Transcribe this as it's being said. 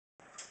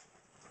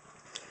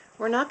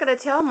We're not going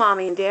to tell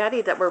Mommy and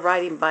Daddy that we're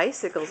riding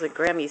bicycles at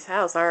Grammy's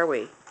house, are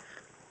we?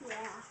 Yeah.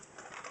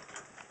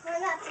 We're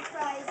not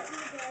surprised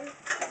either.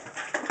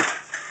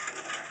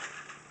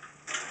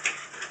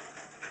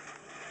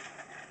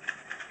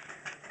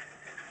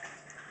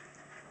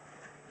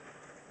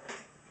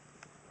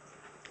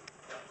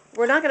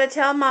 We're not going to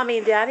tell Mommy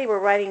and Daddy we're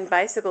riding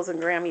bicycles in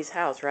Grammy's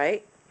house,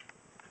 right?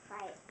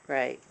 Right.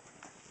 Right.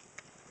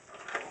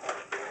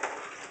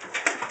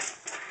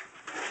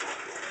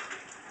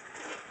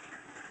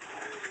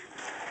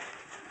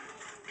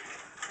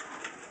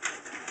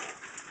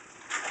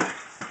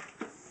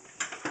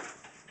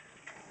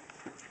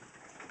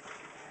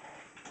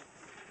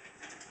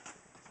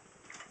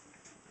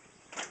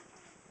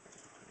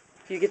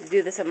 Do you get to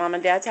do this at Mom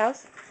and Dad's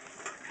house?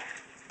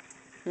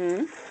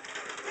 Hmm?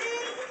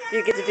 Do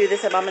you get to do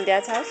this at Mom and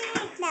Dad's house?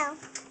 No.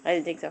 I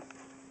didn't think so.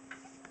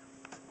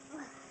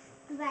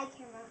 Goodbye,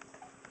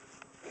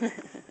 camera.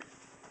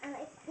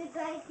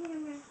 Goodbye,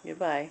 camera.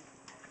 Goodbye.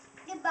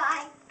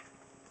 Goodbye.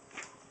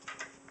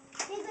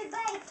 Say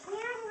goodbye,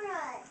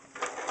 camera.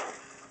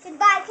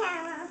 Goodbye,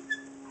 camera.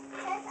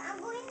 Because I'm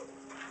going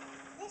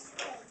this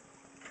way.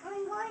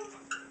 I'm going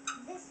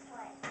this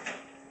way.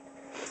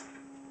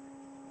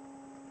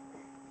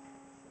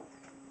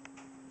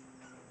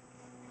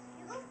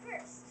 You go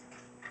first.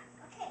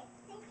 Okay,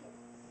 thank you.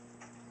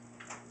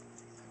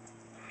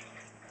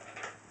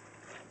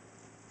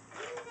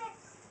 You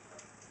next.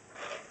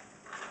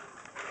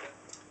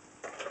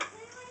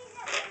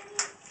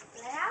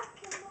 Let out,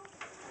 Kimball.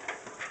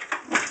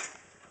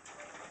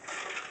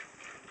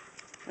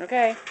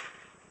 Okay.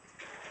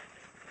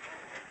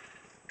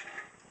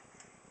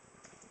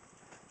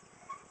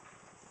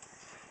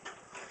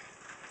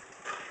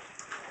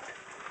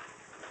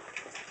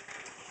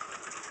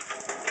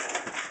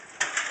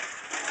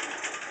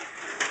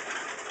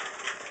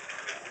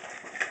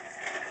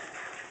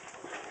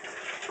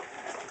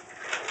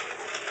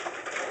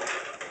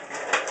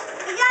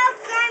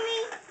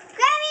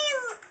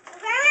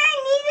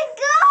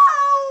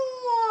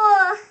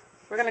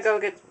 We're gonna go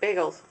get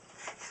bagels.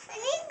 I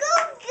need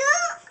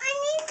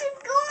to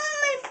go on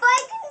my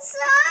bike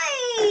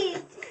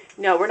inside.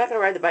 No, we're not gonna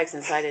ride the bikes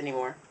inside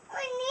anymore.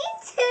 I need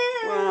to.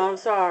 Well, I'm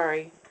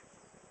sorry.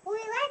 We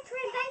like to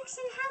ride bikes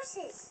in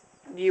houses.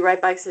 Do you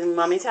ride bikes in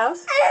Mommy's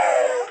house?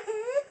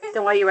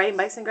 Then why are you riding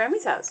bikes in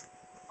Grammy's house?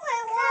 I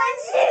want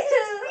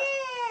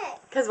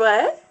to. Cause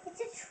what?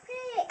 It's a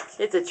trick.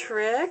 It's a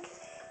trick?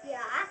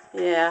 Yeah.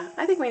 Yeah,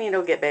 I think we need to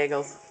go get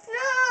bagels.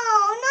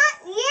 No,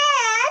 not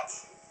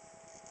yet.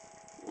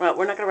 Well,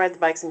 we're not gonna ride the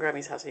bikes in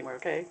Grammy's house anymore,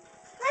 okay?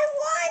 I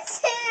want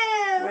to.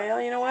 Well,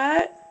 you know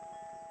what?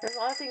 There's a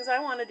lot of things I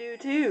want to do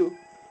too.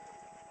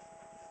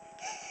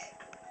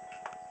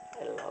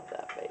 I love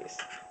that face.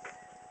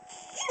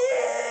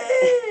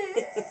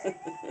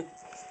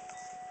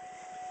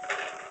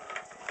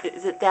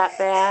 Is it that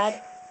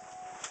bad?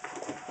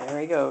 There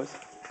he goes.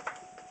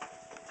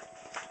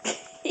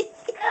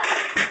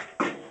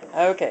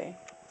 Okay.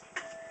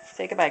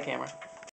 Say goodbye, camera.